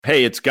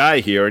Hey, it's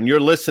Guy here, and you're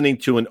listening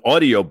to an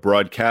audio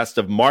broadcast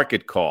of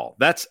Market Call.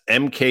 That's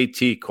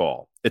MKT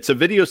Call. It's a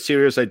video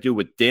series I do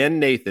with Dan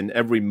Nathan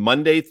every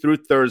Monday through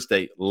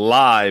Thursday,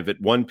 live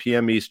at 1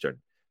 p.m. Eastern.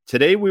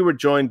 Today, we were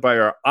joined by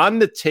our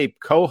on-the-tape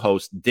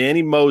co-host,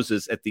 Danny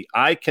Moses, at the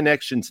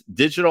iConnections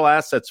Digital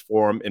Assets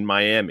Forum in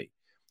Miami.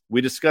 We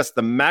discussed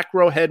the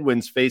macro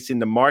headwinds facing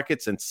the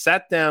markets and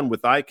sat down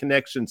with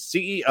iConnections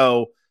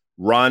CEO,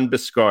 Ron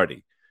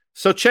Biscardi.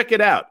 So check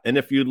it out. And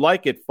if you'd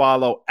like it,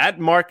 follow at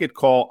Market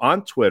Call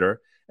on Twitter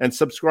and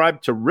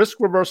subscribe to Risk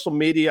Reversal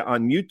Media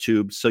on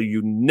YouTube so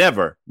you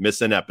never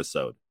miss an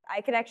episode.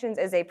 iConnections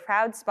is a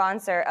proud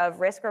sponsor of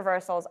Risk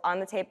Reversal's On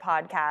the Tape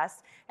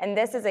podcast, and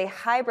this is a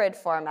hybrid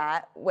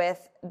format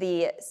with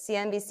the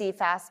CNBC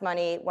Fast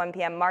Money 1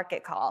 p.m.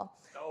 Market Call.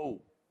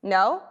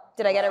 No?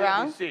 Did I get it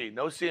wrong?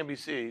 No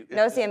CNBC.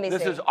 No CNBC.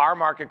 This is our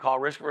Market Call,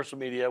 Risk Reversal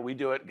Media. We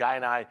do it, Guy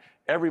and I,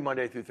 every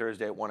Monday through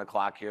Thursday at 1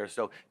 o'clock here.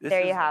 So this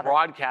is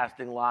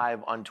broadcasting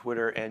live on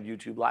Twitter and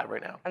YouTube Live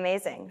right now.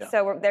 Amazing. Yeah.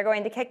 So they're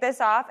going to kick this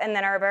off, and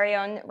then our very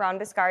own Ron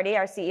Biscardi,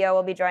 our CEO,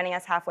 will be joining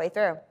us halfway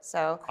through.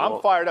 So cool.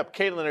 I'm fired up.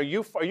 Caitlin,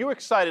 are you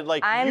excited?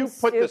 Like, you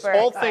put this super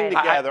whole excited. thing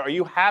together. Are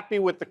you happy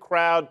with the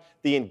crowd,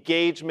 the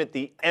engagement,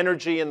 the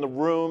energy in the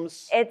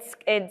rooms?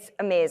 It's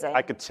amazing.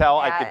 I could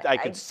tell. Yeah, I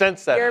could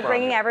sense that. You're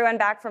bringing everyone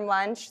back from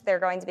lunch. They're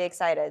going to be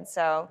excited.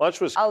 So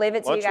I'll leave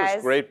it to you guys. Lunch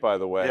was great, by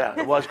the way. Yeah,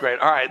 it was great.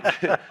 All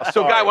right.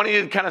 So, Guy, why don't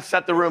you kind of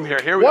set the room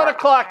here? Here we 1 are.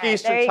 o'clock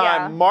Eastern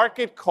time,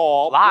 Market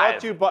Call. Live. Brought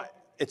to you by,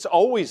 it's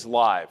always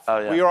live. Oh,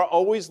 yeah. We are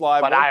always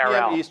live. But 1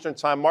 IRL. p.m. Eastern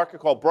time,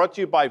 Market Call. Brought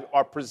to you by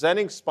our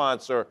presenting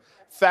sponsor,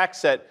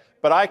 FactSet,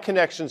 but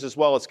iConnections as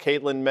well, as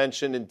Caitlin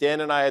mentioned. And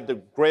Dan and I had the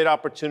great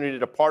opportunity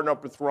to partner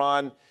up with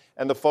Ron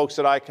and the folks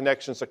at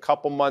iConnections a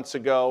couple months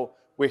ago.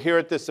 We're here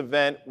at this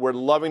event. We're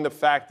loving the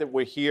fact that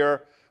we're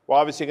here. We're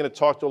obviously going to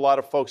talk to a lot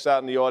of folks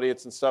out in the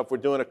audience and stuff. We're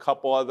doing a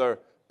couple other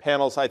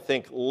panels, I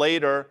think,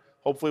 later.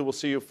 Hopefully we'll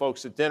see you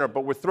folks at dinner.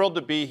 But we're thrilled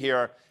to be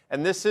here.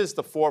 And this is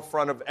the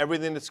forefront of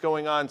everything that's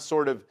going on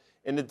sort of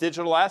in the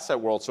digital asset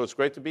world. So it's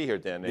great to be here,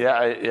 Danny.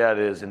 Yeah, it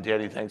is. And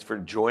Danny, thanks for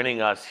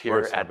joining us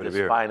here at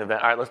this fine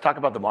event. All right, let's talk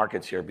about the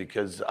markets here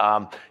because,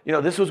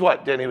 this was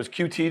what, Danny? It was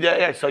QT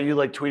day. I saw you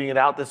tweeting it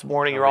out this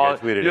morning. You were all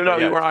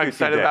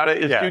excited about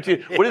it. It's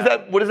QT.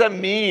 What does that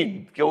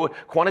mean?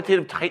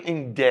 Quantitative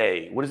tightening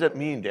day. What does that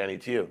mean, Danny,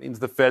 to you? It means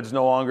the Feds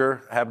no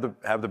longer have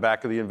the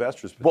back of the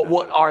investors. But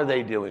what are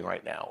they doing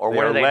right now? Or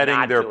what are they letting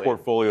not their doing?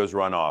 portfolios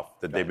run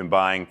off that they've been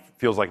buying,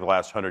 feels like the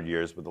last 100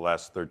 years, but the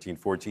last 13,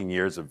 14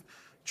 years of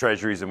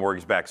treasuries and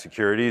mortgage-backed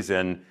securities.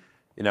 And,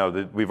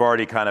 we've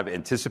already kind of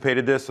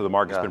anticipated this, so the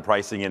market's been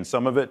pricing in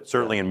some of it.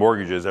 Certainly in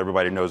mortgages,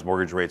 everybody knows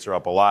mortgage rates are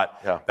up a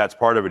lot. Yeah. That's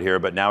part of it here,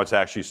 but now it's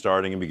actually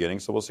starting and beginning,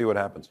 so we'll see what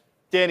happens.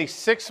 Danny,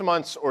 6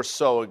 months or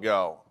so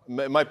ago,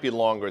 it might be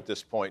longer at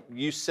this point,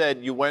 you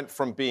said you went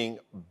from being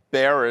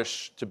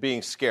bearish to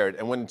being scared.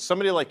 And when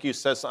somebody like you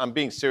says, I'm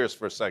being serious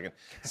for a second,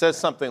 says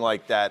something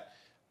like that,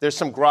 there's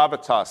some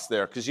gravitas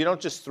there because you don't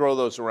just throw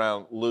those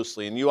around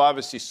loosely. And you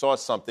obviously saw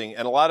something,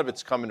 and a lot of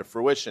it's coming to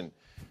fruition.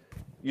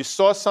 You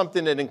saw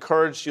something that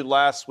encouraged you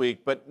last week,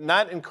 but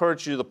not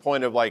encouraged you to the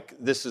point of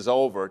this is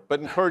over, but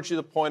encouraged you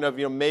to the point of,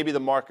 maybe the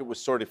market was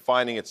sort of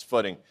finding its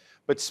footing.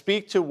 But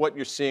speak to what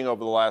you're seeing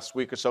over the last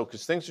week or so,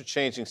 because things are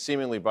changing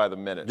seemingly by the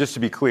minute. Just to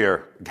be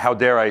clear, how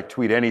dare I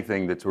tweet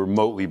anything that's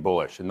remotely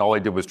bullish? And all I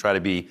did was try to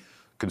be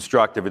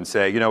constructive and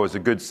say, it was a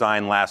good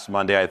sign last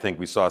Monday. I think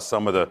we saw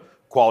some of the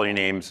quality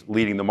names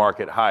leading the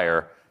market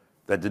higher.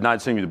 That did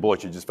not seem to be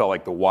bullish. It just felt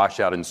like the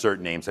washout in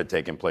certain names had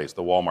taken place,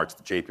 the Walmarts,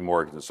 the JP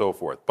Morgans, and so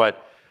forth.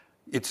 But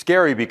it's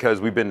scary because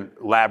we've been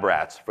lab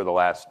rats for the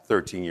last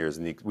 13 years,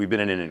 and we've been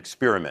in an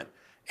experiment,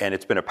 and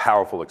it's been a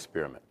powerful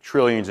experiment,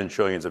 trillions and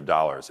trillions of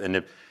dollars.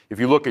 And if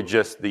you look at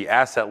just the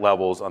asset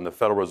levels on the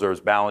Federal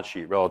Reserve's balance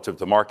sheet relative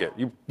to market,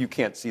 you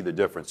can't see the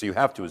difference. So you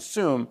have to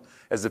assume,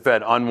 as the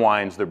Fed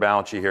unwinds their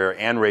balance sheet here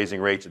and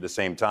raising rates at the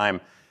same time,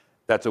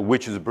 that's a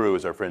witch's brew,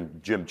 as our friend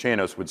Jim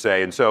Chanos would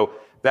say. And so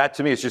that,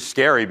 to me, is just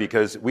scary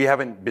because we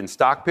haven't been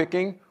stock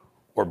picking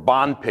or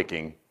bond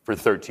picking for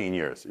 13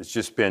 years. It's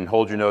just been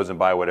hold your nose and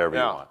buy whatever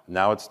you want.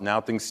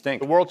 Now things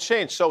stink. The world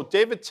changed. So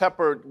David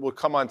Tepper would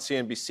come on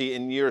CNBC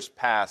in years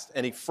past,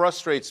 and he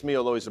frustrates me,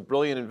 although he's a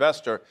brilliant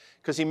investor,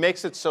 because he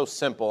makes it so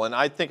simple. And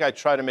I think I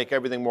try to make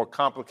everything more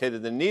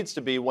complicated than it needs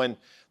to be. When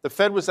the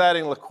Fed was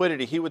adding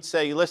liquidity, he would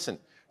say, listen,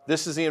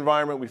 this is the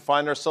environment we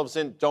find ourselves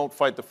in. Don't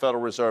fight the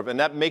Federal Reserve. And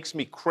that makes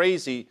me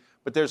crazy,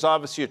 but there's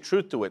obviously a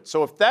truth to it.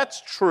 So if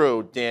that's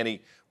true,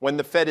 Danny, when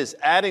the Fed is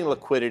adding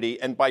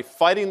liquidity and by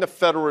fighting the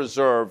Federal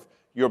Reserve,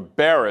 you're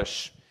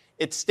bearish,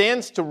 it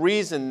stands to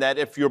reason that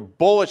if you're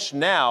bullish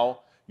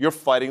now, you're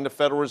fighting the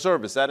Federal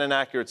Reserve. Is that an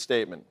accurate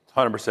statement?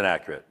 100%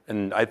 accurate.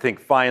 And I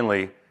think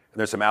finally,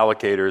 there's some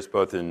allocators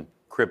both in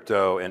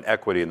crypto and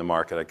equity in the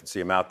market. I can see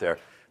them out there.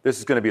 This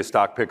is going to be a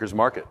stock picker's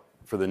market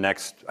for the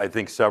next, I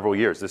think, several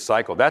years, this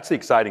cycle. That's the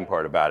exciting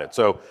part about it.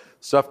 So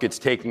stuff gets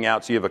taken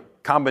out. So you have a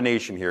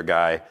combination here,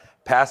 Guy.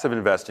 Passive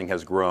investing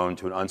has grown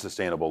to an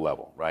unsustainable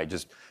level, right?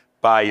 Just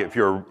if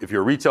you're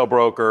a retail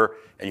broker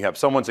and you have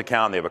someone's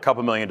account and they have a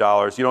couple $1 million,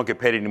 you don't get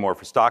paid anymore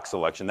for stock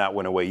selection. That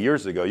went away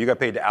years ago. You got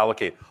paid to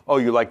allocate. Oh,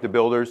 you like the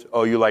builders?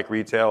 Oh, you like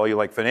retail? Oh, you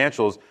like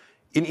financials?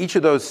 In each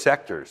of those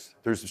sectors,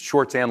 there's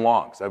shorts and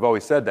longs. I've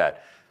always said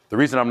that. The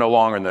reason I'm no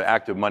longer in the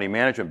active money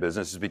management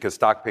business is because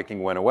stock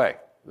picking went away.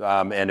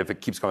 And if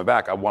it keeps coming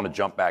back, I want to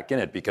jump back in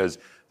it because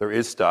there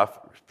is stuff,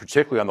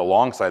 particularly on the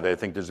long side, that I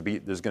think there's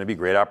going to be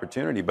great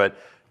opportunity. But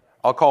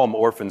I'll call them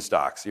orphan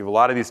stocks. You have a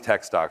lot of these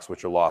tech stocks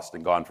which are lost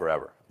and gone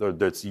forever.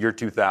 It's year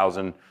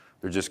 2000.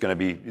 They're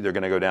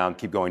going to go down,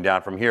 keep going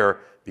down from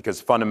here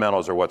because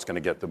fundamentals are what's going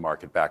to get the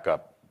market back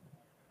up.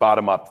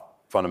 Bottom up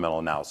fundamental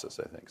analysis,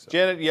 I think. So.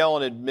 Janet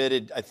Yellen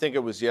admitted, I think it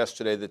was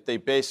yesterday, that they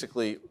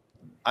basically,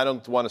 I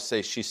don't want to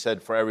say she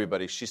said for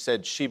everybody, she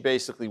said she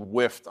basically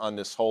whiffed on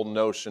this whole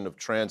notion of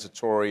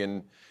transitory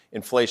and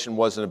inflation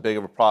wasn't a big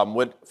of a problem.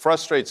 What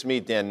frustrates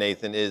me, Dan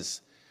Nathan,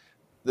 is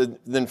the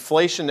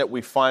inflation that we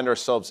find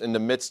ourselves in the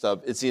midst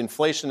of is the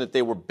inflation that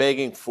they were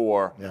begging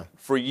for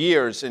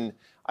years. And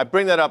I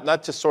bring that up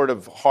not to sort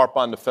of harp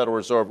on the Federal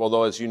Reserve,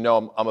 although, as you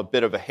know, I'm a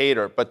bit of a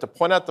hater, but to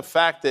point out the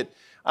fact that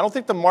I don't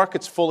think the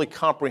market's fully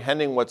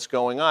comprehending what's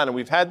going on. And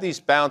we've had these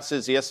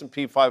bounces. The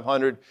S&P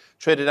 500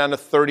 traded down to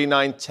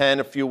 39.10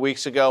 a few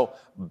weeks ago,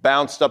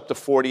 bounced up to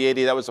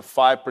 40.80. That was a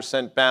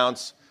 5%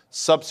 bounce.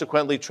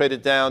 Subsequently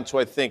traded down to,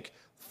 I think,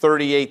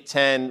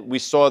 38.10. We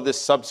saw this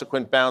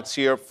subsequent bounce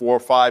here, 4 or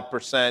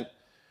 5%.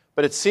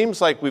 But it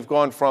seems like we've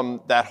gone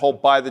from that whole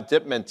buy the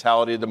dip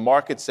mentality to the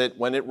markets that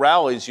when it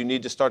rallies, you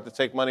need to start to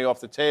take money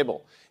off the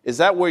table. Is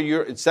that where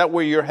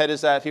your head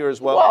is at here as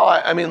well?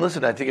 Well, I mean,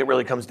 listen, I think it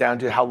really comes down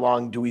to how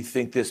long do we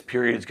think this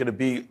period is going to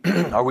be?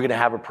 Are we going to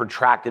have a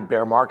protracted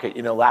bear market?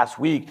 You know, last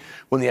week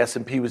when the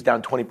S&P was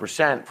down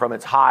 20% from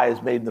its highs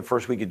made in the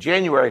first week of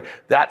January,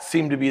 that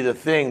seemed to be the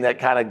thing that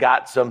kind of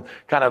got some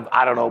kind of,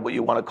 I don't know what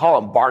you want to call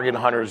them, bargain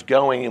hunters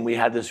going. And we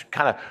had this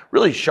kind of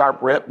really sharp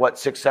rip,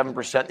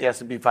 6-7% in the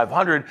S&P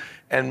 500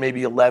 and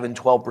maybe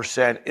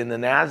 11-12% in the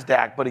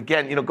NASDAQ. But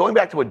again, you know, going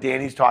back to what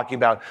Danny's talking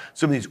about,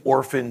 some of these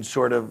orphan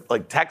sort of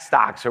like tech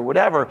stocks or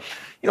whatever,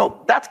 you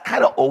know, that's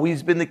kind of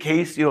always been the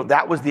case. You know,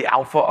 that was the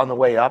alpha on the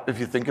way up, if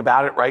you think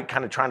about it, right?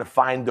 Kind of trying to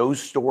find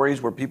those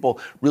stories where people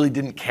really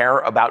didn't care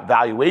about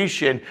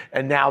valuation.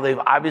 And now they've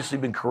obviously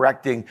been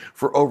correcting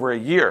for over a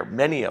year,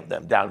 many of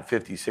them down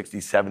 50,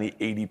 60, 70,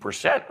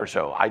 80% or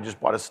so. I just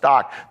bought a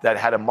stock that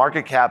had a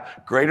market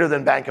cap greater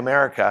than Bank of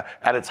America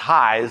at its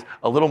highs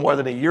a little more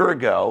than a year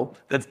ago.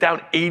 That's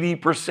down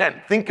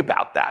 80%. Think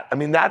about that. I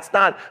mean, that's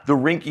not the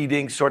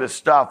rinky-dink sort of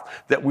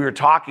stuff that we were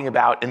talking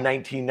about in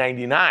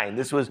 1999.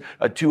 This was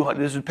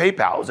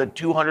PayPal. It was a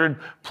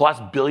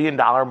 $200+ billion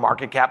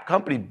market cap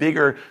company,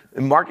 bigger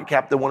in market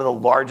cap than one of the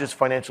largest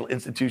financial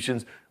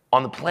institutions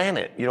on the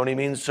planet. You know what I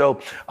mean?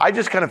 So I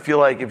just kind of feel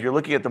like if you're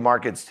looking at the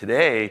markets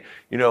today,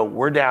 you know,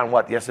 we're down,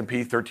 the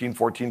S&P 13,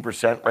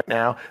 14% right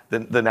now. The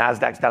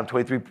NASDAQ's down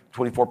 23,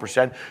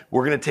 24%.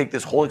 We're going to take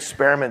this whole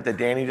experiment that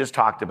Danny just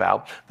talked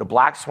about, the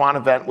black swan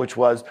event, which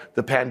was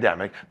the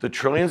pandemic, the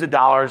trillions of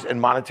dollars in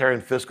monetary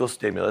and fiscal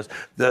stimulus,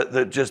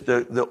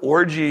 the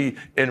orgy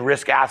in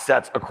risk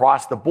assets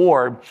across the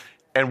board.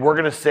 And we're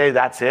going to say,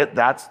 that's it.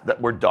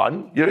 That we're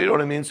done. You know what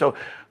I mean? So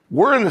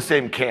we're in the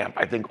same camp,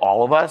 I think,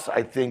 all of us.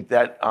 I think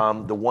that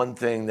the one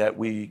thing that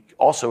we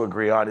also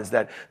agree on is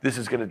that this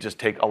is going to just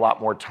take a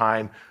lot more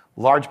time.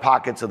 Large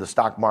pockets of the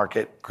stock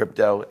market,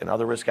 crypto, and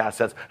other risk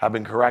assets have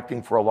been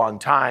correcting for a long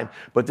time.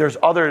 But there's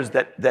others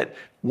that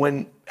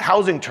when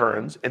housing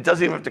turns, it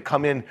doesn't even have to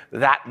come in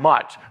that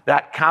much.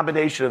 That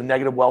combination of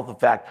negative wealth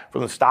effect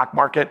from the stock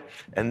market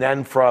and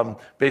then from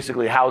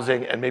basically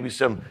housing and maybe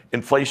some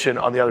inflation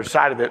on the other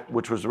side of it,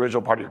 which was the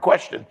original part of your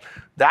question,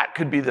 that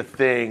could be the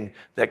thing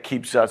that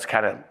keeps us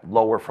kind of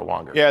lower for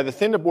longer. Yeah, the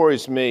thing that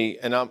worries me,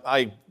 and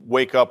I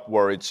wake up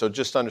worried, so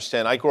just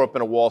understand, I grew up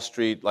in a Wall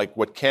Street, like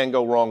what can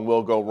go wrong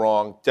will go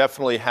wrong,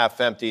 definitely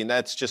half empty, and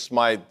that's just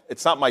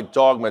it's not my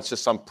dogma, it's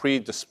just I'm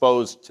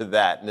predisposed to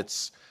that, and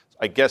it's,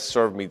 I guess,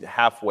 served me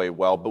halfway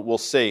well, but we'll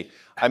see.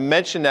 I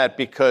mention that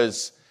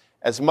because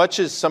as much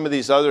as some of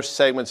these other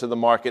segments of the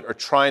market are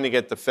trying to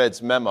get the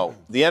Fed's memo,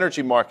 the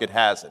energy market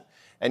hasn't.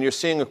 And you're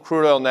seeing a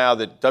crude oil now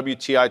that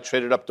WTI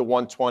traded up to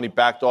 120,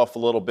 backed off a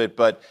little bit,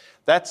 but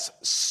that's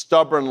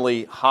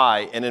stubbornly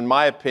high. And in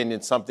my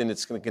opinion, something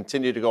that's going to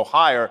continue to go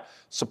higher.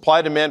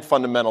 Supply-demand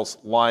fundamentals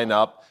line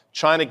up.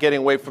 China getting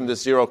away from the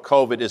zero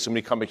COVID is going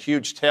to become a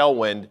huge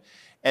tailwind.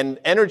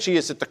 And energy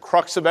is at the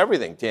crux of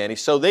everything, Danny.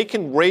 So they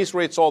can raise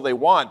rates all they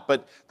want,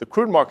 but the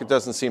crude market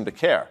doesn't seem to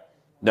care.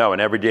 No,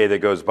 and every day that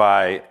goes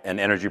by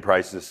and energy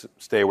prices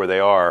stay where they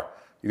are,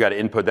 you got to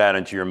input that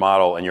into your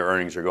model and your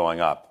earnings are going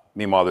up.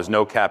 Meanwhile, there's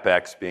no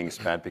CapEx being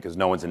spent because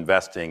no one's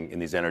investing in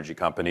these energy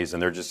companies,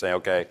 and they're just saying,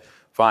 okay,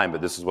 fine,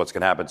 but this is what's going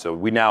to happen. So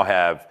we now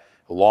have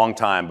a long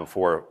time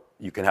before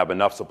you can have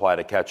enough supply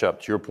to catch up,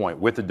 to your point,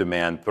 with the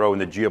demand, throw in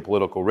the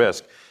geopolitical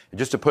risk. And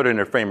just to put it in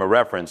a frame of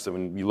reference,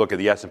 when you look at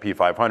the S&P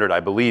 500,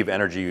 I believe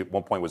energy at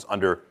one point was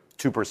under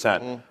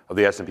 2% of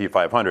the S&P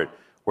 500.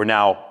 We're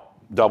now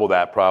double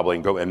that probably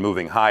and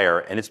moving higher.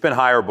 And it's been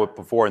higher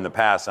before in the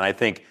past. And I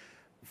think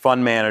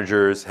fund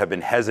managers have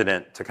been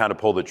hesitant to kind of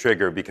pull the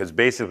trigger because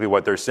basically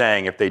what they're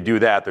saying, if they do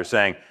that, they're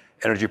saying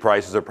energy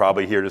prices are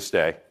probably here to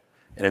stay.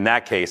 And in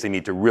that case, they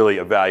need to really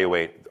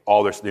evaluate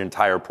their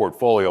entire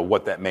portfolio,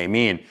 what that may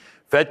mean.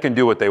 Fed can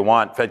do what they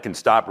want. Fed can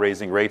stop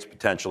raising rates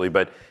potentially,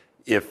 but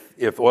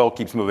if oil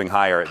keeps moving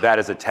higher, that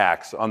is a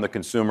tax on the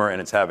consumer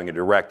and it's having a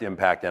direct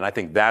impact. And I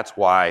think that's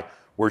why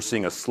we're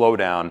seeing a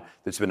slowdown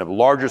that's been a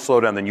larger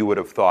slowdown than you would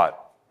have thought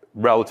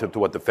relative to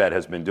what the Fed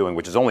has been doing,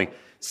 which is only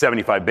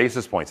 75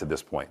 basis points at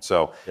this point.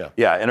 So,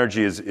 yeah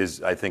energy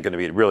is I think, going to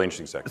be a really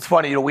interesting sector. It's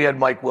funny, we had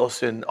Mike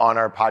Wilson on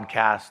our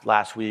podcast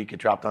last week. It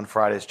dropped on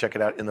Fridays. Check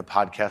it out in the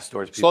podcast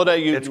stores. Slow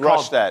down, you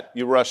rushed that.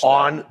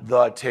 On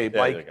the tape.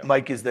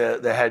 Mike is the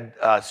head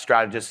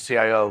strategist,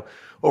 CIO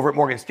over at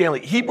Morgan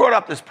Stanley. He brought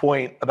up this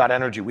point about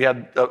energy. We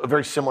had a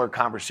very similar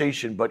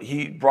conversation, but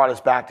he brought us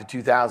back to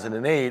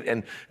 2008.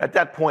 And at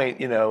that point,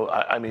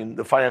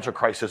 the financial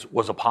crisis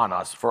was upon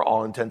us for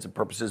all intents and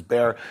purposes.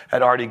 Bear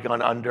had already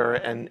gone under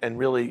and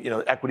really,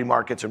 equity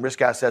markets and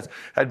risk assets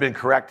had been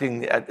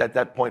correcting at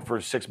that point for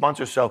 6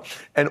 months or so.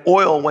 And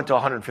oil went to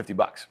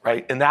 $150,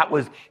 right? And that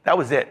was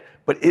it.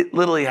 But it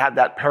literally had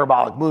that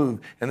parabolic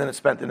move, and then it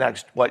spent the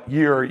next,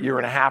 year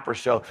and a half or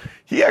so.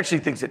 He actually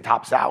thinks it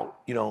tops out.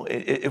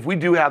 If we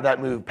do have that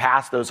move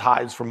past those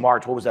highs from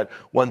March, what was that,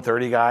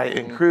 130 guy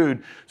in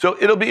crude? So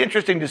it'll be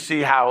interesting to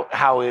see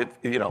how it,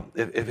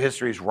 if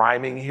history's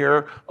rhyming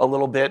here a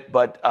little bit.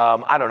 But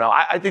I don't know.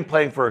 I think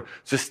playing for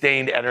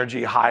sustained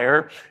energy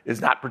higher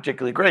is not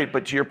particularly great.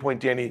 But to your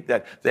point, Danny,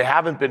 that they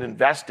haven't been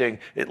investing,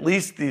 at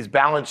least these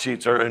balance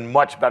sheets are in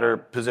much better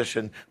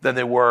position than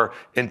they were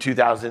in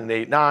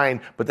 2008-9.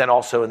 But then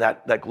also in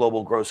that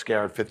global growth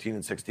scare of 15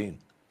 and 16.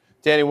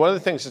 Danny, one of the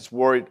things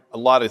a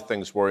lot of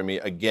things worry me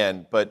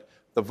again, but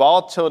the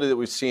volatility that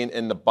we've seen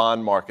in the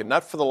bond market,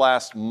 not for the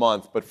last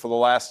month, but for the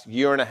last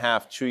year and a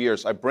half, 2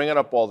 years, I bring it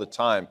up all the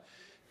time.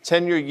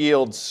 10-year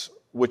yields,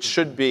 which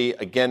should be,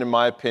 again, in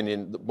my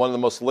opinion, one of the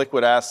most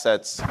liquid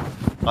assets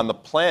on the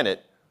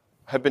planet,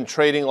 have been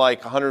trading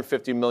like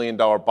 $150 million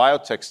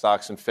biotech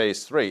stocks in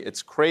phase 3.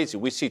 It's crazy.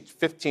 We see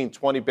 15,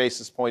 20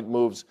 basis point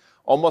moves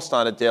almost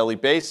on a daily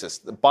basis.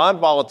 The bond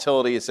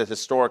volatility is at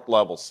historic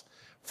levels.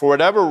 For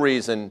whatever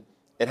reason,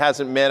 it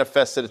hasn't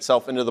manifested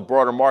itself into the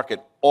broader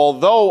market.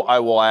 Although, I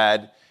will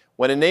add,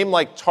 when a name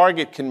like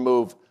Target can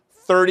move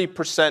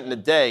 30% in a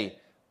day,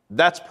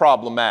 that's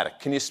problematic.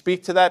 Can you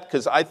speak to that?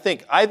 Because I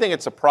think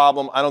it's a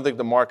problem. I don't think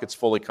the market's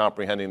fully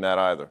comprehending that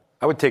either.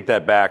 I would take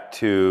that back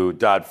to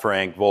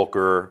Dodd-Frank,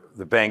 Volcker,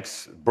 the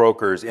banks,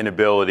 brokers'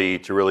 inability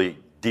to really,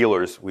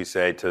 dealers, we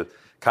say, to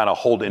kind of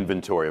hold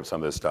inventory of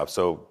some of this stuff.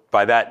 So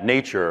by that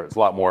nature, it's a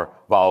lot more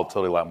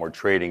volatility, a lot more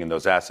trading in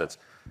those assets.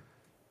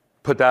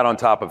 Put that on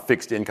top of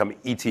fixed income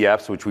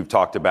ETFs, which we've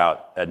talked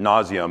about ad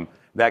nauseum.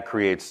 That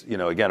creates,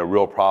 again, a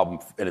real problem,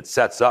 and it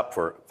sets up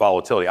for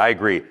volatility. I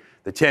agree.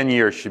 The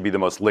 10-year should be the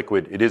most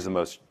liquid. It is the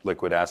most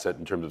liquid asset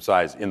in terms of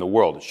size in the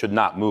world. It should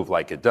not move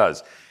like it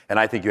does. And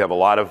I think you have a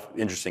lot of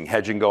interesting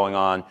hedging going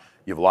on.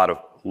 You have a lot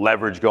of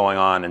leverage going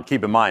on. And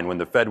keep in mind, when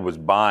the Fed was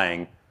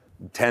buying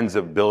tens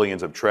of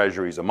billions of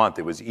treasuries a month,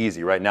 it was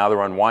easy. Right now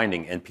they're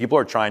unwinding, and people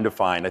are trying to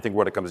find, I think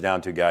what it comes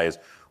down to, Guy, is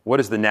what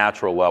is the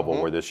natural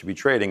level where this should be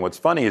trading? What's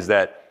funny is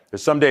that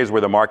there's some days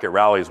where the market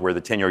rallies where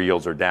the 10-year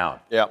yields are down.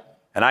 Yeah.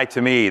 And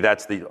to me,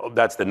 that's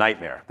the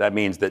nightmare. That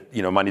means that,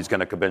 money's going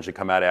to eventually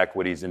come out of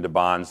equities into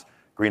bonds.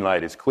 Green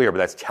light is clear, but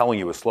that's telling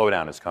you a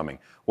slowdown is coming.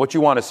 What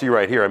you want to see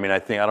right here, I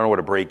don't know what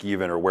a break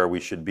even or where we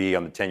should be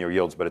on the 10-year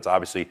yields, but it's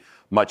obviously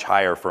much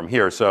higher from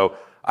here. So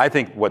I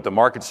think what the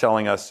market's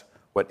telling us,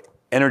 what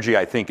energy,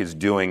 I think, is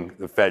doing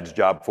the Fed's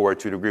job for it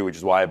to a degree, which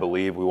is why I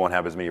believe we won't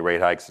have as many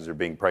rate hikes as are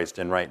being priced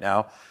in right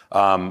now.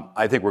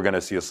 I think we're going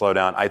to see a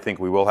slowdown. I think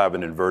we will have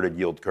an inverted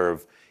yield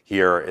curve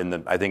here in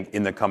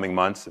the coming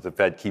months if the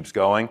Fed keeps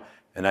going.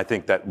 And I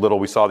think that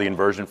we saw the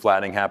inversion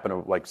flattening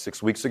happen like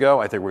 6 weeks ago.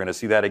 I think we're going to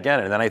see that again.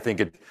 And then I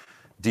think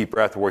deep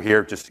breath, we're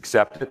here, just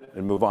accept it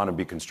and move on and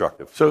be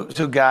constructive. So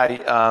Guy,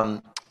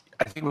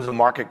 I think it was a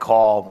market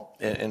call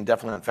and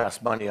definitely on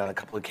Fast Money on a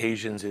couple of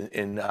occasions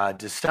in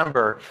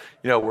December.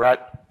 We're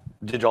at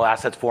Digital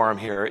Assets Forum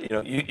here.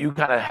 You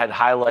kind of had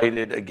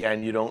highlighted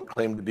again. You don't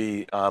claim to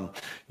be,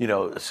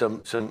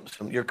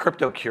 you're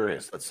crypto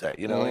curious, let's say.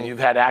 And you've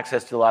had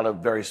access to a lot of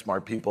very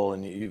smart people,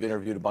 and you've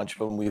interviewed a bunch of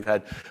them. We've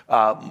had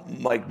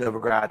Mike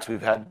Novogratz,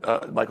 we've had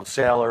Michael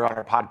Saylor on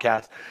our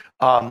podcast.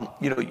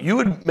 You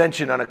had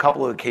mentioned on a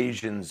couple of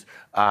occasions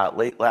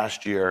late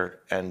last year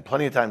and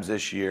plenty of times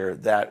this year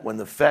that when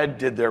the Fed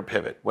did their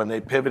pivot, when they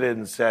pivoted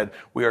and said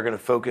we are going to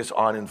focus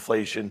on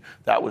inflation,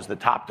 that was the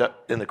top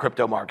in the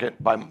crypto market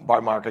by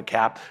market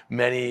cap.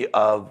 Many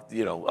of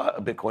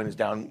Bitcoin is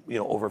down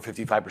over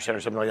 55% or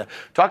something like that.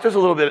 Talk to us a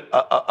little bit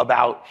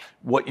about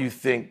what you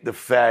think the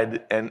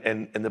Fed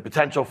and the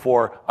potential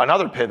for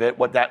another pivot,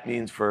 what that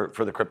means for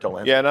the crypto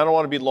landscape. Yeah, and I don't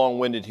want to be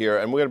long-winded here,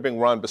 and we're going to bring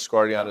Ron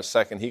Biscardi on in a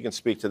second. He can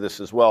speak to this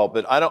as well,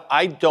 but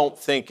I don't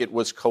think it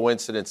was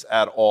coincidence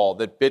at all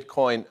that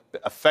Bitcoin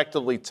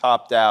effectively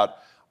topped out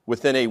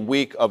within a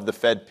week of the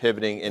Fed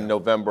pivoting in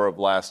November of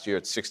last year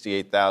at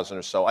 68,000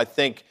 or so. I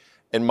think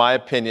in my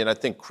opinion. I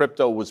think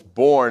crypto was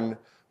born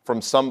from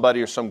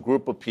somebody or some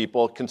group of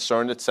people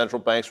concerned that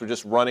central banks were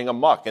just running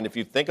amok. And if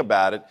you think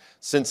about it,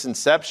 since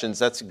inceptions,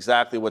 that's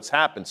exactly what's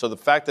happened. So the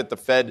fact that the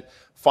Fed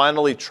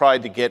finally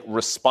tried to get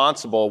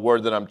responsible, a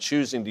word that I'm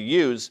choosing to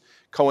use,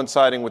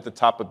 coinciding with the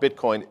top of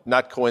Bitcoin,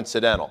 not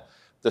coincidental.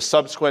 The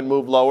subsequent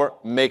move lower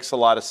makes a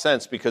lot of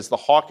sense because the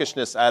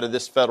hawkishness out of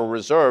this Federal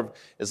Reserve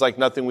is like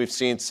nothing we've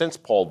seen since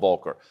Paul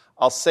Volcker.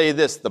 I'll say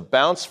this, the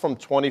bounce from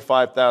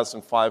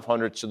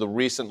 25,500 to the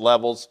recent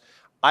levels,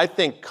 I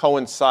think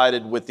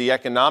coincided with the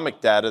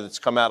economic data that's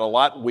come out a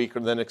lot weaker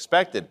than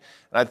expected.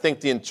 And I think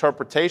the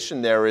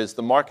interpretation there is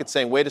the market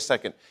saying, wait a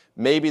second,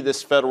 maybe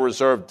this Federal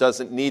Reserve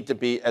doesn't need to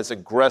be as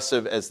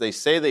aggressive as they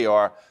say they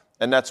are,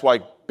 and that's why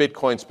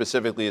Bitcoin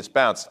specifically has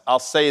bounced. I'll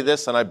say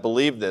this, and I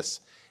believe this.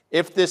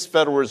 If this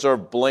Federal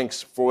Reserve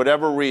blinks for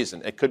whatever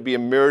reason, it could be a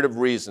myriad of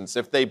reasons,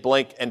 if they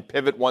blink and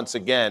pivot once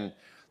again,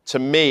 to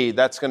me,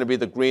 that's going to be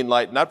the green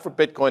light, not for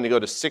Bitcoin to go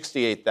to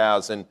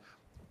 68,000,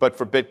 but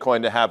for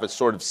Bitcoin to have a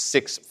sort of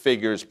six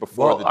figures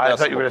before the decimal point. I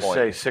thought you were going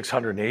to say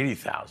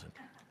 680,000.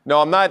 No,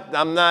 I'm not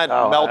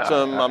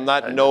Meltem. I'm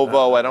not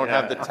Novo. I don't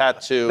have the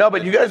tattoo. No,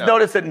 but you guys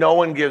notice that no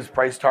one gives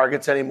price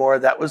targets anymore?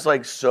 That was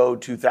like so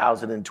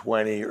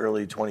 2020,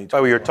 early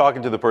 2020. Oh, you're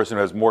talking to the person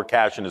who has more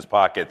cash in his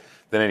pocket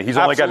than any. He's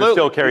only got to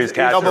still carry his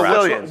cash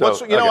around.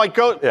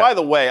 By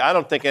the way, I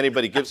don't think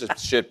anybody gives a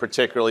shit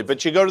particularly,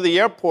 but you go to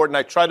the airport and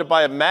I try to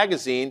buy a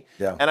magazine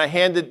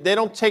and they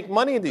don't take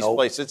money in these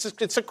places.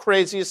 It's the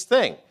craziest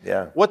thing.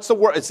 Yeah. What's the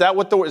word? Is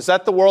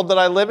that the world that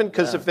I live in?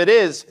 Because if it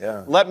is,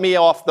 let me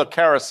off the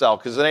carousel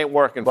because it ain't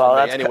working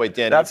for me. Anyway,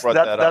 Danny, you brought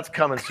that up. That's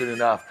coming soon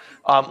enough.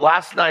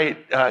 Last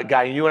night,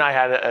 Guy, you and I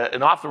had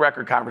an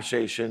off-the-record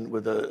conversation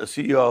with a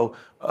CEO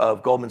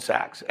of Goldman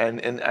Sachs,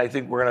 and I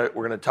think we're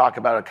gonna talk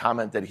about a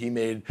comment that he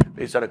made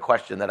based on a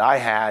question that I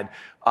had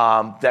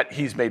that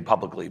he's made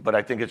publicly. But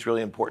I think it's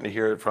really important to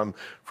hear it from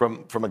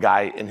a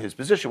guy in his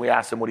position. We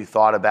asked him what he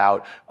thought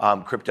about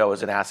crypto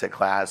as an asset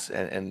class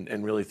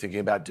and really thinking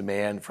about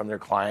demand from their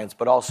clients,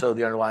 but also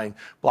the underlying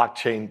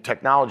blockchain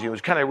technology. It was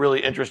kind of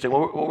really interesting.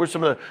 What were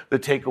some of the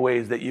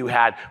takeaways that you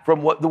had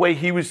from the way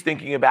he was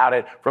thinking about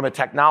it from a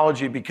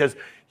technology? Because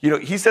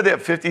he said they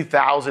have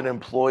 50,000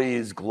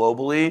 employees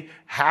globally.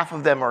 Half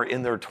of them are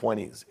in their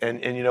 20s.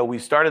 And we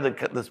started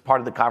this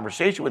part of the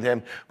conversation with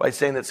him by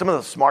saying that some of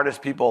the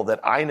smartest people that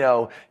I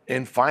know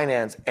in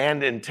finance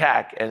and in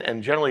tech,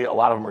 and generally a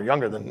lot of them are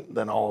younger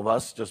than all of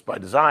us just by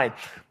design,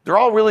 they're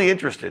all really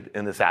interested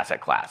in this asset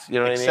class. You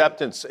know what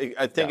acceptance. I mean?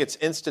 I think it's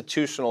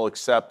institutional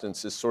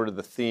acceptance is sort of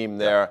the theme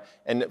there.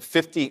 And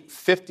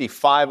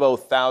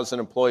 50,000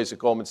 employees at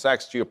Goldman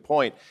Sachs, to your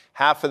point,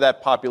 half of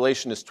that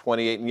population is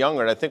 28 and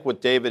younger. And I think what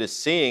David is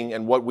seeing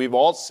and what we've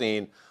all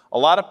seen, a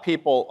lot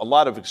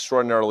of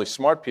extraordinarily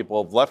smart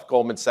people have left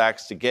Goldman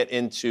Sachs to get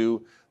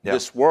into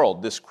this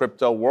world, this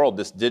crypto world,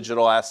 this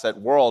digital asset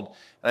world.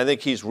 And I think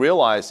he's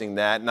realizing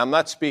that. And I'm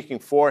not speaking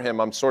for him.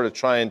 I'm sort of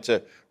trying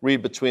to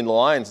read between the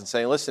lines and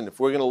saying, listen, if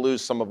we're going to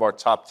lose some of our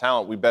top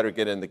talent, we better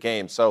get in the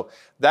game. So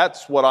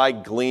that's what I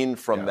gleaned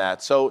from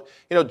that. So,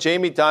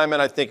 Jamie Dimon,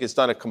 I think, has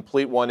done a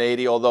complete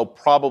 180, although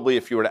probably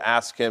if you were to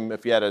ask him,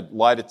 if you had a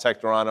lie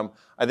detector on him,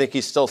 I think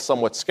he's still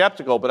somewhat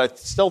skeptical, but I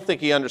still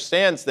think he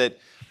understands that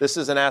this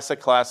is an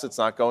asset class that's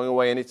not going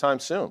away anytime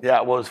soon.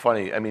 Yeah, well, it's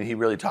funny. I mean, he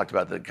really talked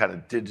about the kind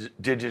of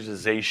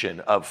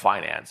digitization of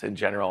finance in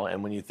general.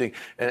 And when you think,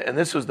 and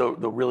this was the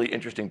really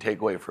interesting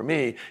takeaway for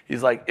me,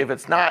 he's like, if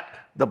it's not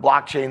the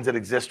blockchains that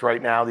exist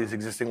right now, these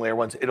existing layer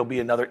ones, it'll be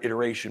another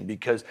iteration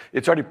because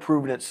it's already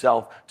proven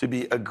itself to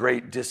be a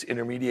great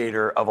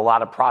disintermediator of a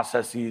lot of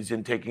processes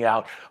and taking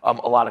out a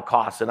lot of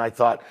costs. And I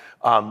thought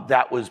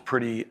that was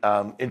pretty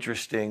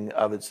interesting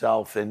of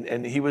itself.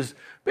 And he was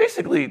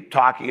basically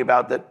talking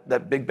about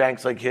that big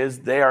banks like his,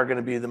 they are going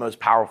to be the most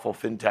powerful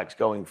fintechs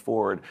going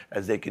forward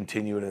as they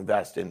continue to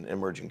invest in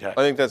emerging tech.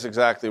 I think that's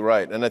exactly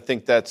right. And I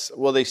think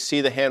they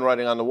see the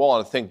handwriting on the wall.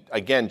 And I think,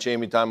 again,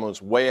 Jamie Dimon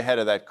was way ahead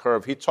of that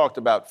curve. He talked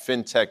about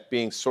fintech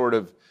being sort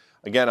of,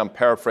 again, I'm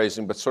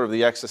paraphrasing, but sort of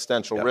the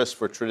existential risk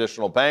for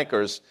traditional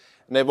bankers.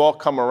 And they've all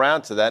come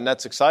around to that, and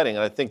that's exciting.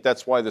 And I think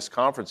that's why this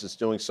conference is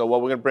doing so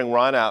well. We're going to bring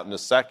Ron out in a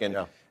second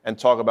and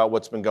talk about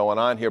what's been going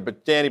on here.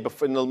 But Danny,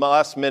 in the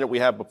last minute we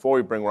have before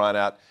we bring Ron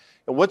out,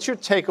 what's your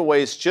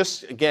takeaways?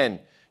 Just, again,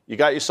 you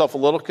got yourself a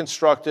little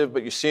constructive,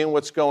 but you're seeing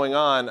what's going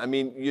on. I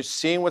mean, you're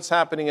seeing what's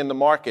happening in the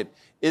market.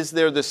 Is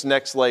there this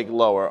next leg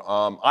lower?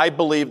 I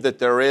believe that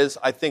there is.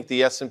 I think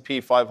the S&P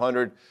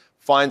 500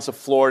 finds a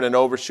floor and an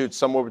overshoot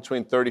somewhere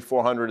between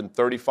 3,400 and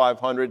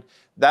 3,500.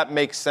 That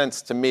makes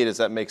sense to me. Does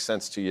that make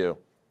sense to you?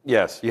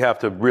 Yes, you have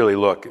to really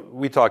look.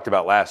 We talked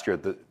about last year,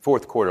 the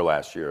fourth quarter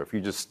last year, if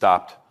you just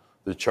stopped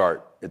the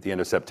chart at the end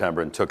of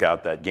September and took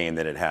out that gain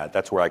that it had,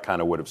 that's where I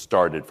kind of would have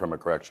started from a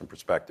correction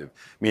perspective,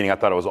 meaning I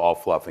thought it was all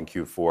fluff in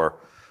Q4.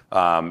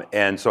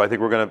 And so I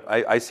think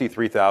I see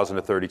 3,000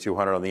 to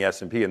 3,200 on the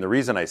S&P. And the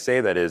reason I say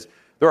that is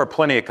there are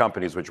plenty of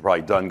companies which are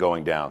probably done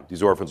going down.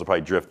 These orphans will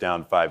probably drift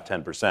down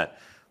 5-10%.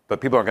 But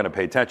people aren't going to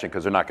pay attention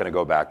because they're not going to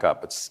go back up.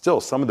 But still,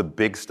 some of the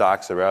big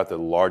stocks that are out there,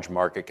 the large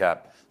market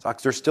cap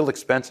stocks, they're still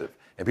expensive.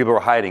 and people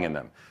are hiding in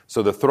them.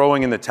 So the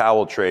throwing in the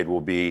towel trade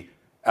will be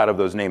out of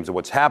those names. And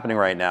what's happening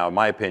right now, in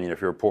my opinion, if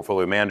you're a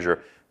portfolio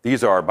manager,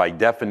 these are by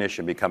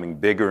definition becoming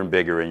bigger and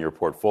bigger in your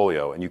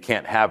portfolio, and you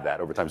can't have that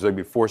over time. So they'll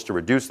be forced to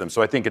reduce them.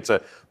 So I think it's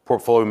a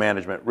portfolio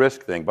management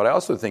risk thing, but I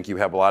also think you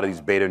have a lot of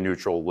these beta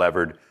neutral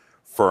levered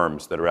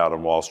firms that are out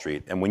on Wall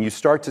Street. And when you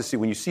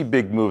see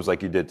big moves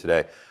like you did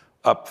today,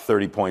 up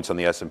 30 points on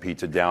the S&P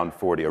to down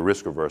 40, a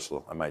risk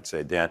reversal, I might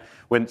say, Dan.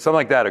 When something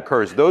like that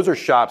occurs, those are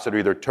shops that are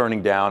either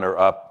turning down or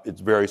up at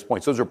various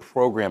points. Those are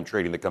program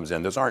trading that comes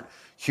in. Those aren't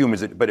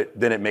humans,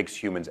 then it makes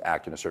humans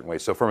act in a certain way.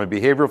 So from a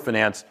behavioral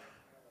finance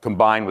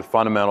combined with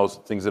fundamentals,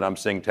 things that I'm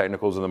seeing,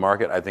 technicals in the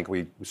market, I think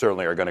we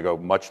certainly are going to go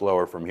much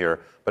lower from here.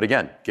 But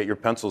again, get your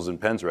pencils and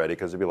pens ready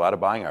because there'll be a lot of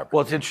buying opportunities.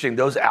 Well, it's interesting.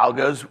 Those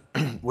algos,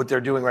 what they're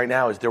doing right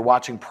now is they're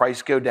watching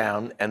price go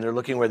down and they're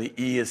looking where the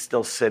E is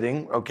still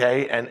sitting,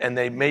 okay? And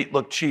they may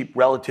look cheap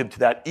relative to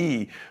that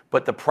E.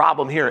 But the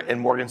problem here,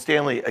 and Morgan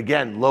Stanley,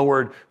 again,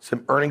 lowered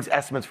some earnings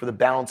estimates for the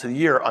balance of the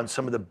year on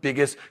some of the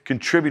biggest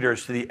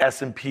contributors to the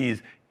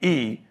S&P's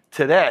E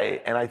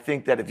today. And I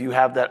think that if you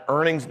have that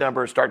earnings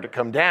number start to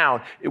come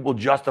down, it will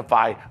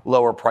justify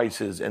lower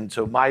prices. And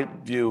so my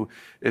view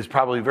is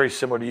probably very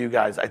similar to you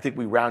guys. I think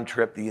we round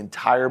trip the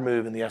entire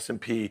move in the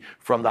S&P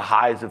from the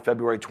highs of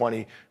February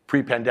 20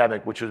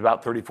 pre-pandemic, which was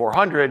about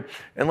 3,400.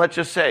 And let's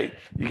just say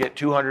you get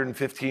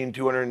 215,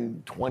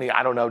 220,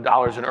 I don't know,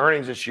 dollars in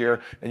earnings this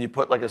year, and you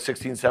put like a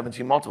 16,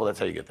 17 multiple. That's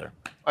how you get there.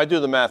 I do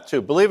the math too.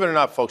 Believe it or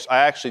not, folks, I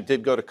actually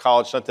did go to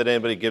college. Not that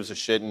anybody gives a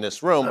shit in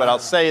this room, but I'll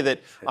say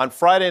that on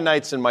Friday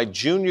nights in my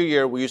junior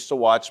year, we used to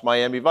watch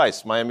Miami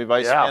Vice. Miami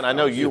Vice, fan. I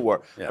know you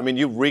were. Yeah. I mean,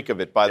 you reek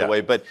of it, by the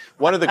way. But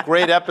one of the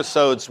great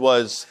episodes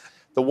was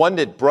the one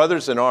that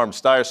Brothers in Arms,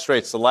 Dire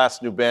Straits, the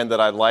last new band that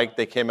I liked,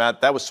 they came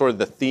out. That was sort of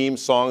the theme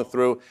song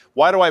through.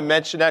 Why do I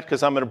mention that?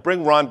 Because I'm going to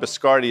bring Ron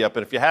Biscardi up.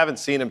 And if you haven't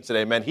seen him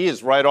today, man, he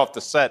is right off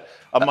the set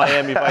of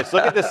Miami Vice.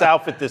 Look at this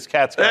outfit this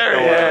cat's got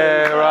going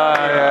on.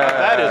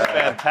 That is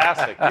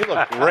fantastic. You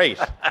look great.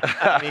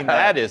 I mean,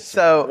 that is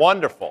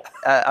wonderful.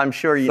 I'm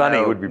sure you Sonny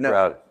know. would be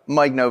proud.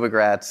 Mike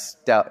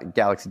Novogratz,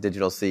 Galaxy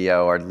Digital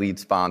CEO, our lead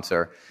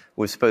sponsor,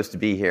 was supposed to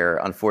be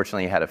here.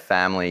 Unfortunately, he had a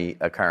family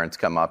occurrence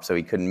come up, so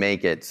he couldn't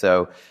make it.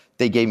 So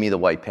they gave me the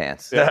white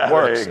pants. Yeah, it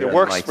works. It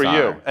works for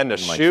you. And the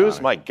shoes,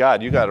 my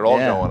God, you got it all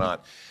going on.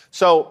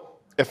 So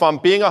if I'm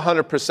being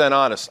 100%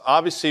 honest,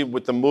 obviously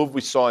with the move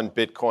we saw in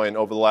Bitcoin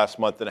over the last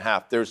month and a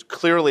half, there's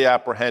clearly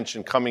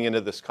apprehension coming into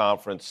this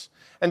conference,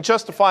 and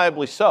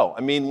justifiably so.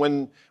 I mean,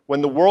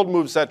 when the world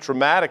moves that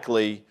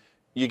dramatically,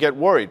 you get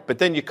worried. But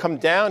then you come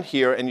down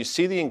here and you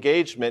see the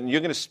engagement, and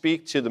you're going to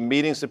speak to the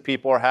meetings that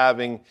people are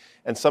having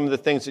and some of the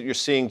things that you're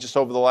seeing just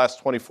over the last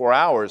 24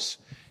 hours.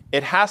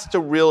 It has to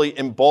really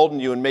embolden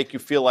you and make you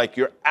feel like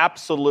you're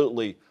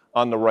absolutely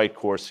on the right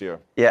course here.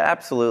 Yeah,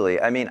 absolutely.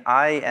 I mean,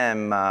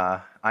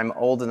 I'm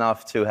old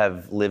enough to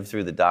have lived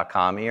through the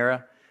dot-com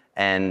era,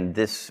 and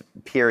this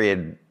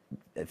period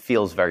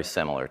feels very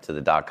similar to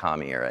the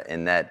dot-com era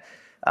in that,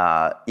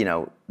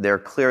 there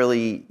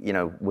clearly,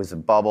 was a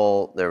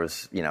bubble. There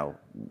was, a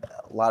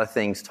lot of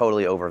things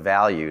totally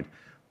overvalued,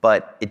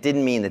 but it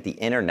didn't mean that the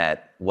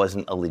internet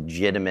wasn't a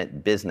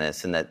legitimate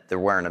business and that there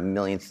weren't a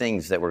million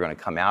things that were going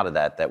to come out of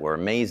that were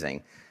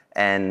amazing.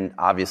 And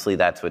obviously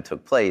that's what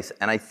took place.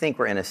 And I think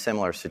we're in a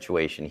similar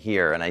situation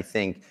here. And I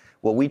think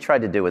what we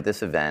tried to do at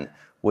this event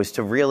was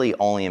to really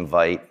only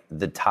invite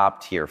the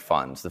top tier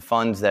funds, the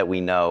funds that we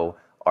know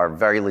are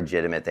very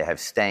legitimate. They have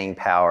staying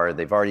power.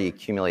 They've already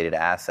accumulated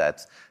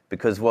assets.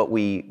 Because what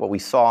we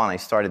saw, and I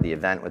started the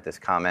event with this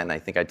comment, and I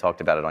think I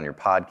talked about it on your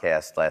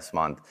podcast last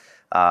month,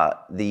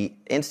 the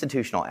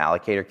institutional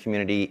allocator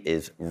community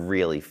is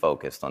really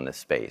focused on this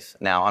space.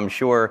 Now, I'm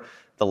sure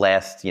the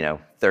last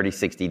 30,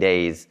 60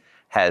 days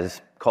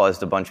has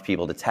caused a bunch of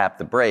people to tap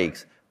the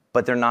brakes,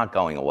 but they're not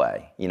going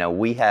away.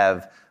 We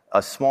have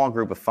a small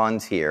group of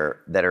funds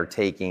here that are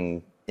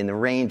taking in the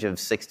range of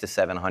 600 to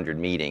 700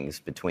 meetings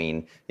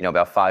between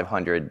about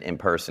 500 in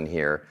person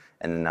here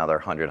and another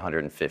 100,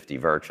 150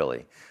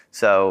 virtually.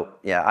 So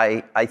yeah,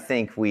 I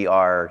think we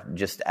are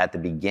just at the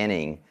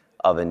beginning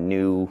of a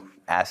new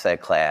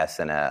asset class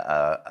and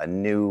a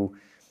new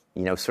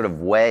sort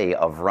of way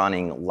of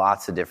running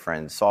lots of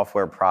different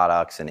software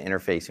products and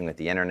interfacing with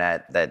the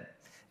internet that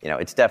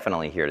it's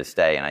definitely here to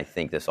stay, and I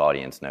think this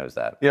audience knows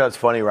that. It's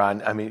funny,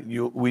 Ron. I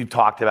mean, we've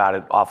talked about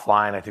it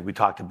offline. I think we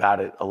talked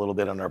about it a little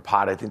bit on our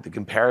pod. I think the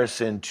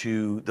comparison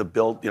to the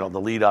build, the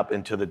lead up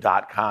into the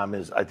 .com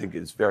is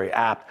very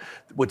apt.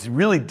 What's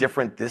really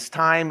different this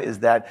time is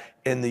that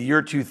in the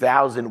year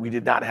 2000, we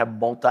did not have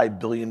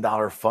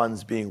multi-billion-dollar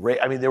funds being raised.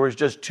 I mean, there was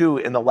just two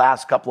in the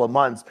last couple of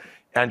months,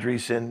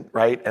 Andreessen,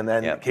 right, and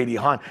then Katie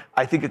Hahn.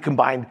 I think a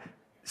combined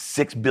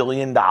 $6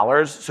 billion.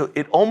 So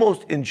it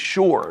almost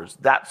ensures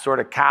that sort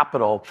of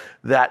capital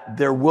that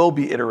there will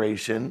be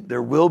iteration,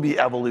 there will be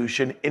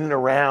evolution in and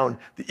around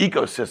the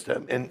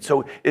ecosystem. And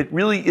so it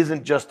really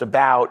isn't just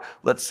about,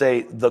 let's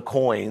say, the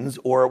coins,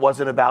 or it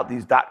wasn't about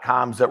these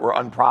 .coms that were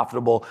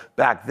unprofitable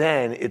back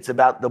then. It's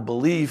about the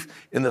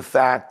belief in the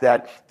fact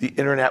that the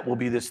internet will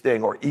be this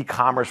thing, or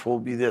e-commerce will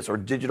be this, or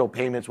digital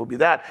payments will be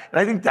that.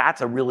 And I think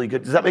that's a really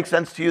good, does that make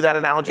sense to you, that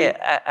analogy?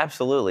 Yeah,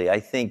 absolutely. I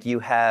think you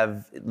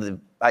have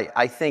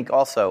I think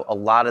also a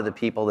lot of the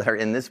people that are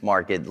in this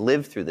market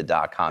lived through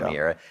the .com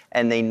era,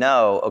 and they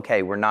know,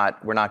 okay, we're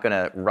not going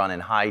to run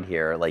and hide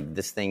here. Like,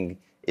 this thing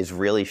is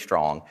really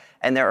strong,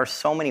 and there are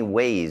so many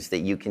ways that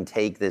you can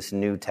take this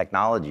new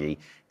technology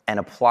and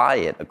apply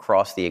it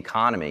across the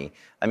economy.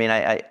 I mean,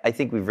 I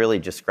think we've really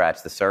just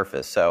scratched the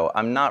surface. So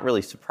I'm not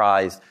really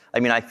surprised. I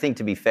mean, I think,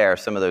 to be fair,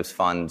 some of those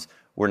funds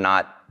were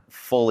not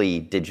fully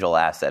digital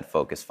asset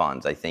focused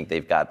funds. I think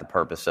they've got the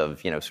purpose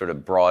of, sort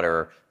of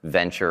broader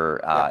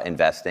venture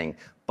investing,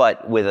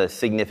 but with a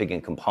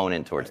significant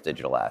component towards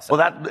digital assets.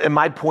 Well, and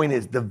my point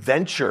is, the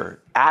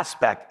venture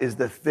aspect is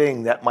the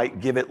thing that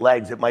might give it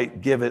legs. It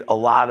might give it a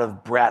lot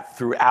of breadth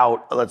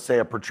throughout, let's say,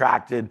 a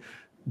protracted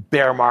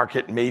bear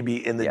market,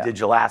 maybe in the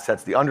digital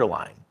assets, the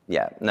underlying.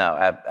 Yeah, no,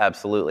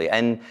 absolutely.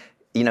 And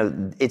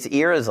it's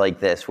eras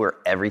like this where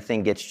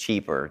everything gets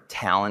cheaper,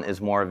 talent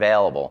is more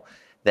available,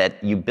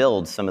 that you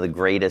build some of the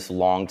greatest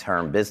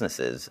long-term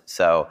businesses.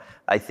 So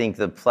I think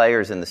the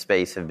players in the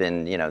space have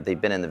been,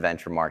 they've been in the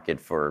venture market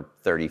for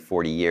 30,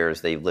 40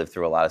 years. They've lived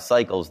through a lot of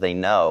cycles. They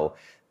know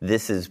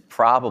this is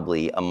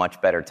probably a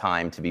much better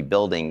time to be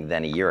building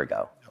than a year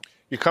ago.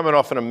 You're coming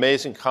off an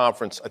amazing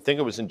conference. I think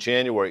it was in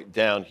January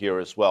down here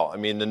as well. I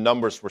mean, the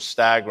numbers were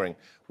staggering.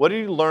 What did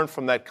you learn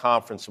from that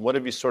conference, and what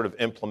have you sort of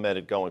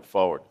implemented going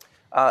forward?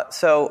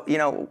 So,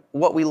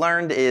 what we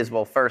learned is,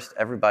 well, first,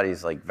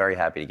 everybody's very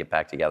happy to get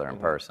back together in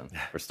person,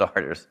 for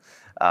starters.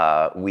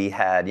 We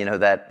had,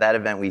 that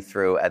event we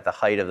threw at the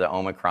height of the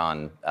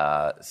Omicron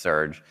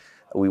surge.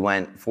 We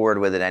went forward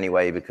with it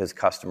anyway because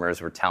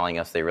customers were telling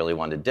us they really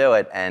wanted to do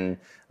it, and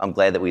I'm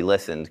glad that we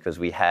listened because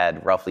we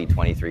had roughly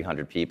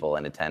 2,300 people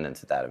in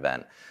attendance at that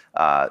event.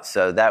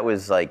 So that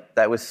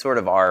was sort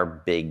of our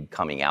big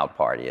coming out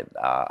party at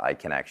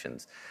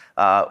iConnections.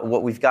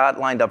 What we've got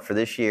lined up for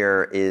this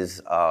year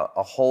is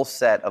a whole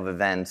set of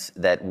events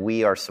that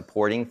we are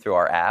supporting through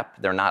our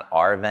app. They're not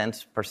our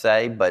events per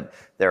se, but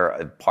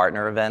they're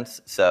partner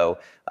events. So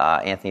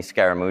Anthony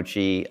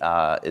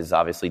Scaramucci is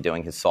obviously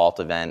doing his SALT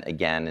event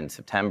again in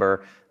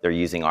September. They're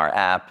using our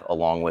app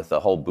along with a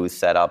whole booth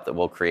setup that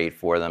we'll create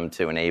for them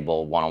to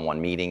enable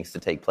one-on-one meetings to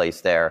take place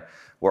there.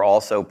 We're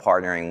also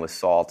partnering with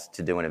SALT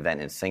to do an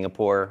event in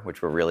Singapore,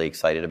 which we're really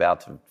excited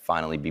about, to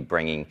finally be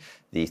bringing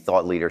the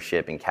thought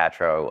leadership in cap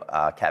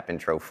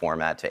intro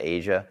format to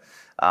Asia.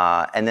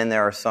 And then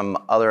there are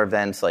some other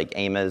events like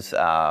AMA's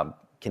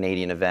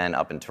Canadian event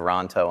up in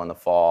Toronto in the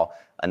fall,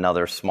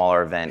 another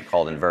smaller event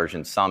called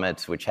Inversion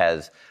Summits, which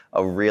has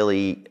a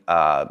really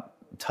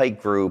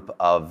tight group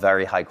of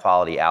very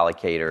high-quality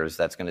allocators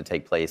that's going to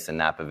take place in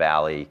Napa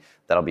Valley.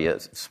 That'll be a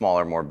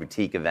smaller, more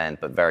boutique event,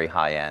 but very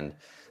high-end.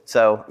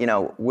 So,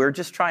 we're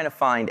just trying to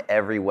find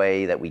every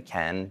way that we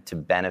can to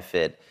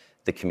benefit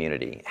the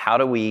community. How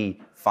do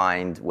we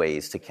find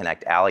ways to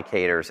connect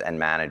allocators and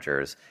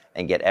managers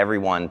and get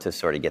everyone to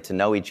sort of get to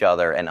know each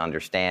other and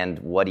understand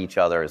what each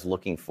other is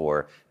looking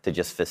for to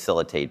just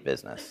facilitate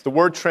business? The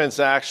word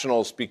transactional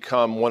has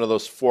become one of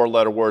those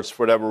four-letter words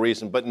for whatever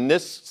reason, but in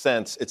this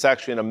sense, it's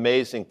actually an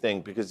amazing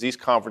thing because these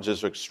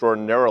conferences are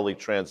extraordinarily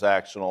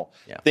transactional.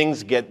 Yeah.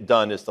 Things get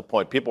done is the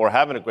point. People are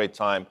having a great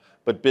time,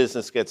 but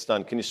business gets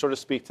done. Can you sort of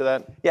speak to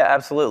that? Yeah,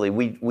 absolutely.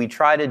 We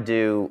try to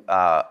do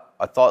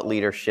a thought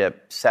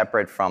leadership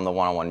separate from the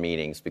one-on-one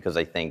meetings because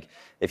I think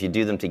if you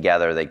do them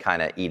together, they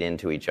kind of eat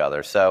into each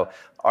other. So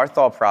our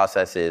thought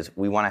process is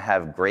we want to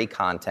have great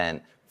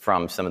content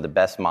from some of the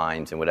best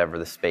minds in whatever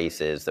the space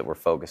is that we're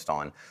focused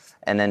on,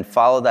 and then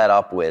follow that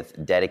up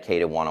with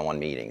dedicated one-on-one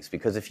meetings.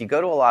 Because if you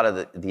go to a lot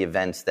of the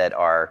events that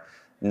are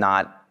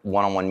not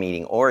one-on-one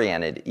meeting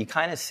oriented, you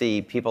kind of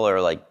see people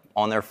are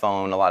on their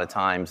phone a lot of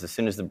times. As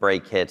soon as the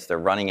break hits, they're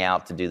running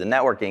out to do the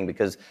networking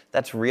because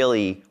that's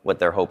really what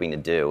they're hoping to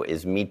do,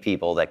 is meet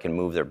people that can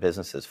move their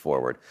businesses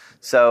forward.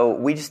 So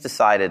we just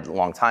decided a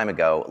long time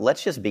ago,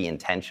 let's just be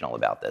intentional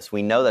about this.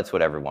 We know that's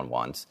what everyone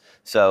wants.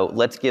 So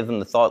let's give them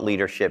the thought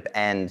leadership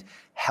and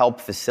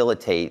help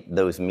facilitate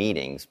those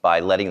meetings by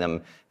letting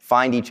them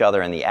find each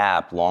other in the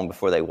app long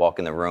before they walk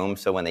in the room.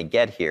 So when they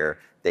get here,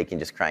 they can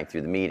just crank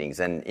through the meetings.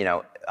 And,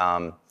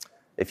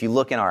 if you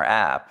look in our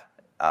app,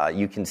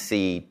 you can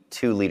see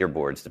two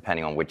leaderboards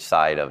depending on which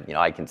side of,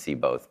 I can see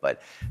both.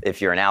 But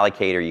if you're an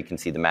allocator, you can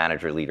see the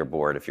manager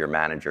leaderboard. If you're a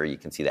manager, you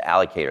can see the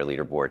allocator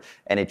leaderboard.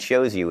 And it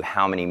shows you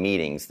how many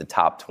meetings the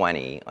top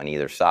 20 on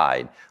either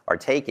side are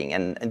taking.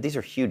 And these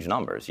are huge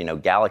numbers.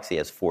 Galaxy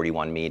has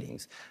 41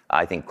 meetings.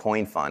 I think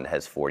CoinFund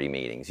has 40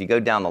 meetings. You go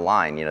down the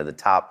line, the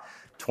top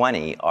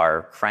 20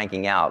 are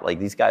cranking out.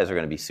 These guys are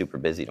going to be super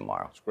busy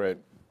tomorrow. That's great.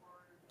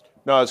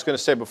 No, I was going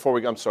to say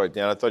I'm sorry,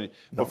 Dan.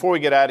 Before we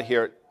get out of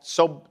here,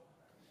 so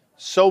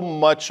so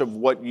much of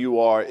what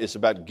you are is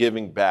about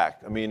giving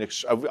back. I mean,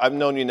 I've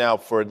known you now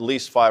for at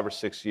least 5 or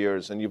 6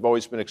 years, and you've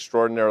always been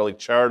extraordinarily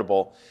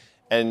charitable,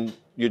 and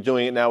you're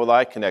doing it now with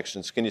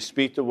iConnections. Can you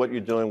speak to what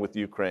you're doing with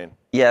Ukraine?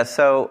 Yeah,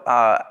 so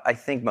I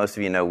think most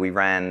of you know we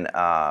ran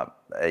a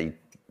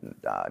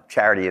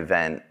charity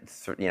event,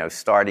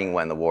 starting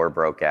when the war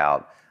broke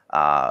out,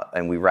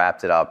 and we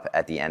wrapped it up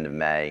at the end of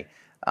May.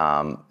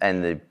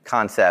 And the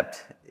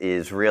concept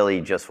is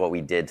really just what we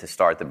did to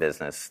start the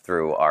business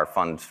through our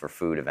Funds for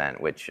Food event,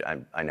 which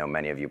I know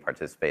many of you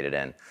participated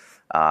in.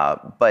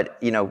 But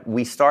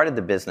we started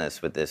the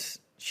business with this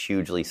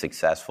hugely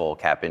successful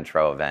Cap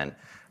Intro event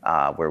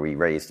where we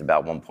raised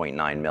about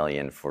 $1.9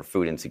 million for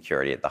food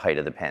insecurity at the height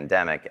of the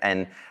pandemic.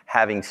 And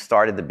having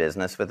started the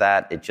business with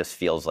that, it just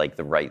feels like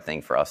the right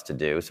thing for us to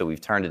do. So we've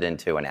turned it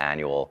into an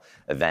annual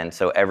event.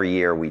 So every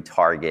year we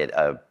target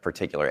a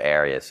particular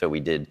area. So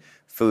we did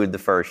food the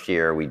first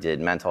year, we did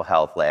mental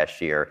health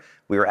last year.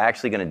 We were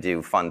actually going to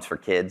do funds for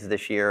kids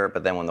this year,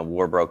 but then when the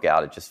war broke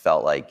out, it just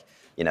felt like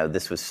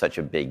this was such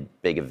a big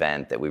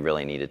event that we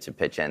really needed to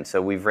pitch in.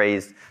 So we've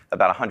raised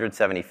about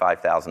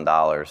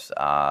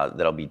 $175,000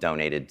 that'll be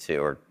donated to,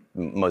 or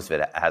most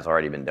of it has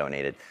already been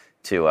donated,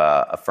 to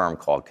a firm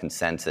called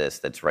Consensus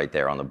that's right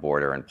there on the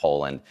border in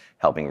Poland,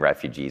 helping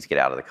refugees get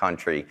out of the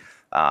country,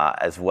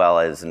 as well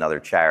as another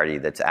charity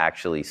that's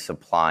actually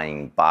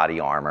supplying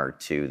body armor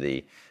to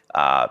the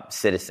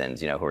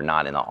citizens, who are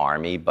not in the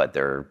army, but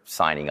they're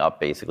signing up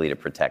basically to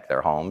protect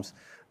their homes.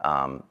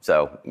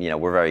 So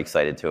we're very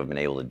excited to have been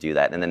able to do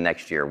that. And then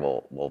next year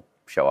we'll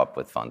show up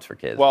with Funds for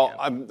Kids. Well,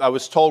 I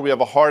was told we have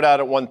a hard out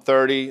at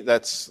 1:30.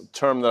 That's a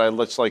term that I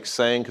just like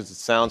saying because it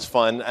sounds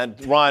fun. And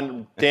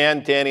Ron,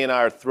 Danny, and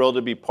I are thrilled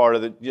to be part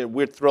of it.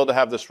 We're thrilled to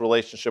have this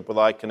relationship with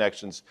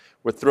iConnections.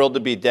 We're thrilled to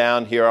be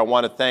down here. I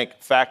want to thank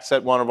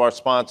FactSet, one of our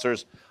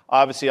sponsors.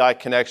 Obviously,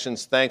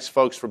 iConnections. Thanks,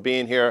 folks, for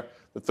being here.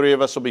 The three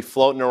of us will be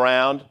floating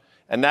around.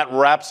 And that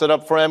wraps it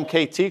up for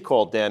MKT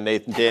Call. Dan,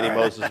 Nathan, Danny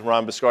Moses, and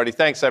Ron Biscardi.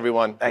 Thanks,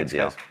 everyone. Thanks,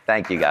 guys.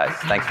 Thank you, guys.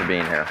 Thanks for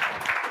being here.